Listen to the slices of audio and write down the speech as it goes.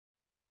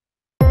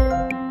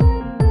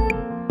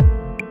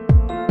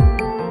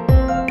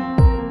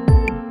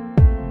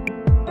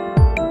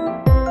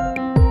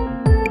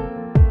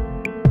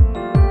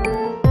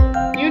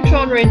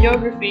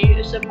radiography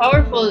is a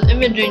powerful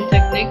imaging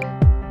technique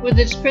with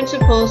its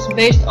principles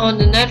based on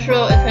the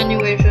natural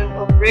attenuation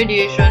of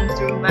radiation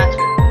through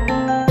matter.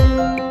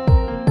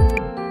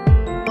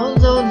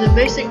 Although the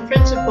basic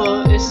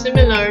principle is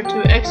similar to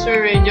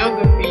X-ray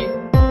radiography,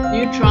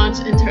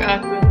 neutrons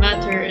interact with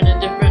matter in a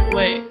different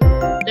way,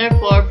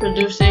 therefore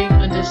producing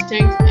a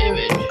distinct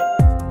image.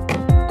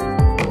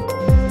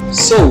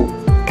 So,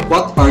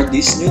 what are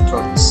these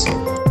neutrons?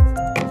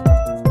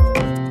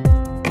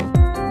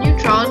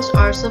 Neutrons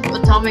are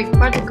subatomic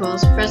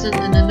particles present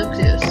in the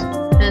nucleus,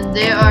 and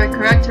they are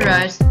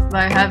characterized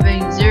by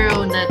having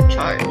zero net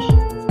charge.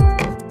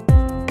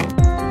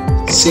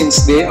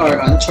 Since they are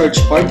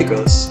uncharged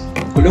particles,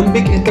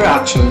 Coulombic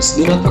interactions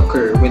do not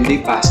occur when they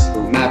pass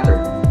through matter.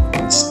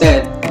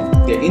 Instead,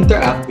 they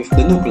interact with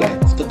the nuclei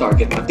of the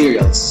target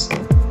materials.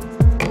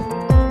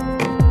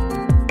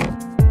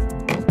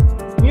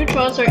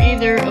 Neutrons are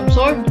either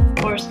absorbed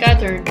or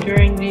scattered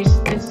during these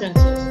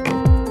instances.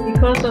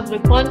 Because of the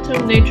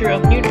quantum nature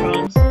of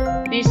neutrons,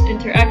 these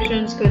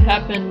interactions could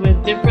happen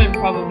with different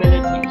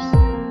probabilities.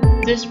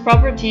 This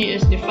property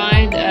is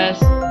defined as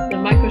the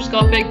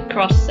microscopic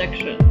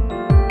cross-section.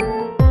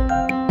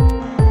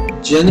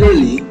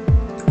 Generally,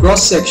 the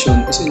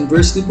cross-section is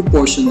inversely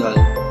proportional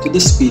to the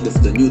speed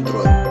of the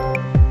neutron.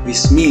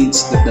 This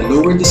means that the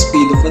lower the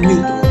speed of a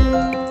neutron,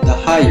 the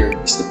higher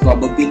is the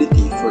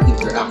probability for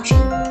interaction.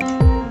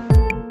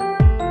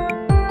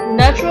 The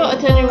natural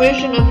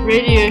attenuation of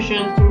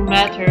radiation through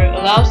matter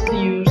allows the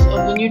use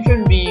of the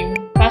neutron beam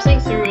passing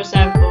through a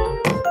sample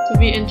to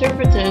be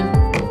interpreted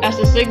as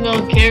a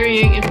signal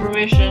carrying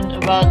information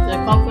about the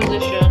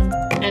composition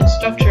and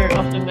structure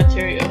of the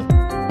material.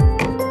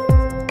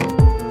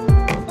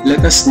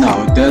 Let us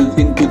now delve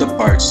into the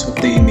parts of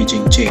the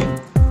imaging chain,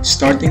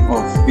 starting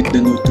off with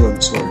the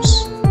neutron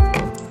source.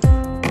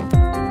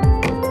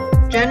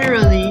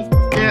 Generally,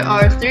 there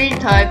are three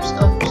types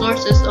of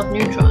sources of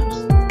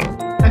neutrons: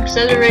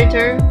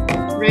 accelerator,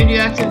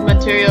 radioactive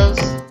materials,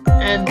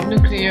 and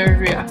nuclear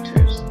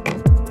reactors.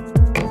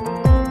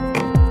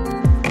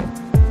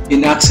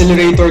 In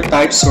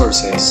accelerator-type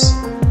sources,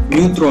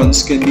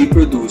 neutrons can be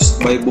produced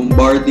by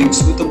bombarding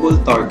suitable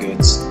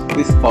targets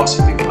with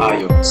positive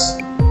ions.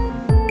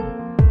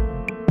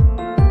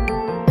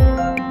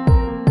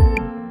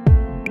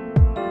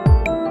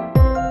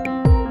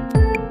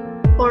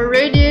 For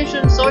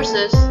radiation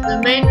sources,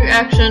 the main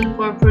reaction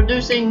for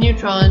producing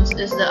neutrons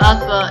is the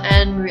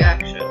alpha-N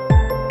reaction.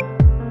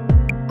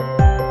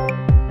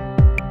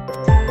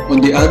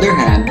 On the other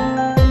hand,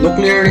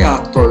 nuclear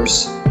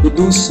reactors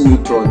produce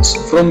neutrons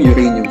from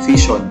uranium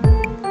fission.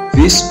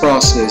 This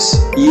process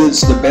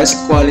yields the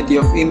best quality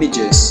of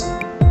images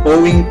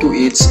owing to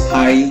its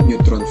high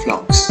neutron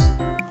flux.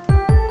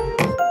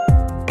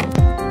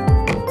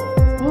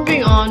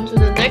 Moving on to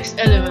the next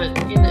element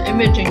in the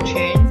imaging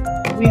chain,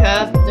 we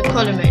have the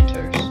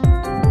collimators.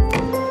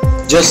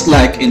 Just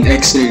like in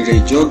X-ray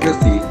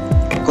radiography,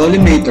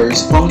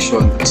 collimators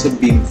function as a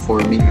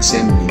beam-forming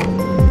assembly.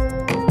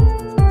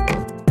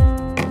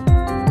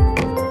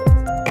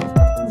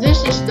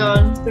 This is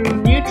done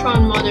through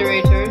neutron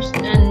moderators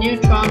and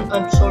neutron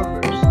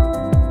absorbers.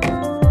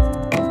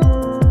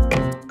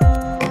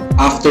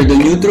 After the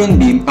neutron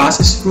beam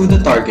passes through the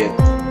target,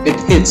 it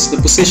hits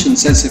the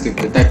position-sensitive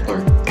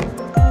detector.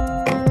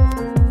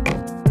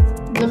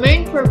 The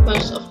main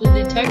purpose of the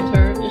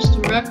detector is to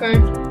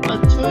record a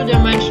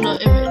two-dimensional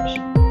image,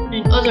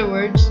 in other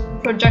words,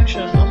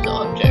 projection of the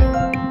object.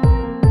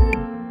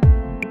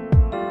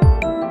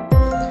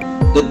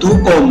 The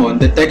two common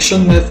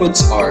detection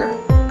methods are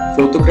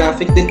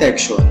photographic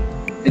detection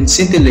and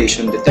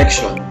scintillation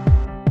detection.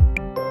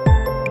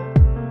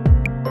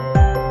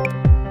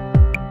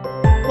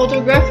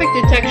 Photographic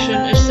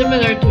detection is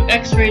similar to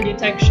X-ray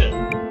detection,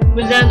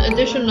 with an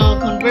additional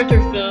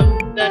converter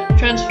film that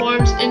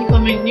transforms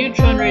incoming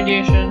neutron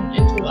radiation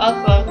into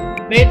alpha,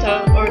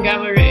 beta, or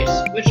gamma rays,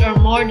 which are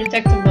more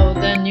detectable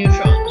than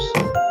neutrons.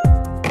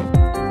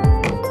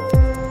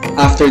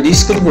 After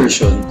this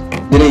conversion,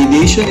 the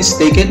radiation is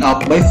taken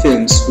up by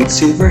films with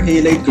silver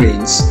halide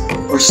grains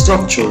or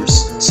structures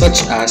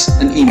such as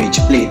an image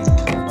plate.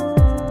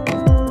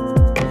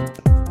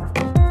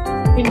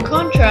 In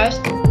contrast,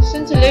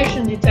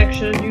 scintillation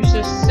detection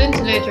uses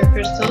scintillator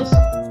crystals,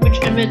 which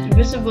emit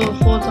visible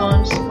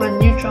photons when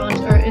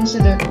neutrons are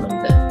incident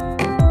on them.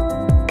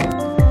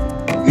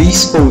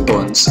 These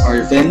photons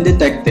are then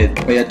detected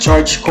by a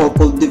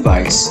charge-coupled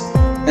device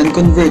and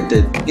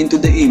converted into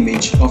the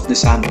image of the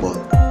sample.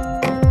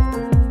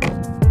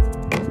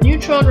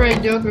 Neutron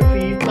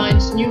radiography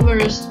finds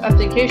numerous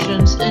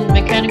applications in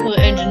mechanical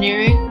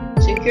engineering,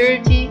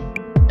 security,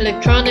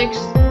 electronics,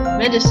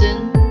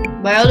 medicine,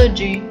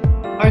 biology,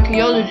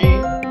 archaeology,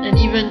 and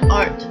even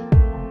art.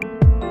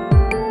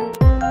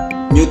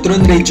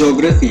 Neutron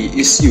radiography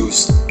is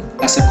used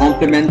as a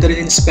complementary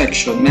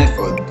inspection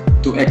method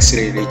to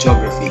X-ray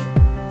radiography.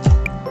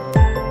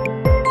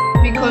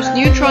 Because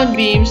neutron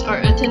beams are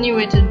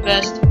attenuated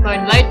best by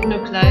light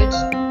nuclides,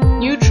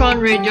 neutron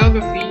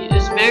radiography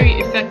is very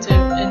effective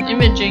in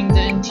imaging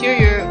the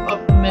interior of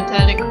a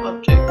metallic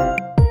object.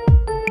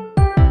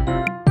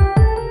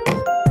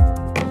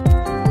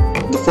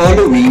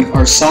 following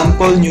are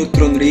sample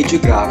neutron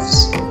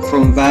radiographs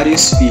from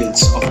various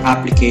fields of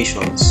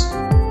applications.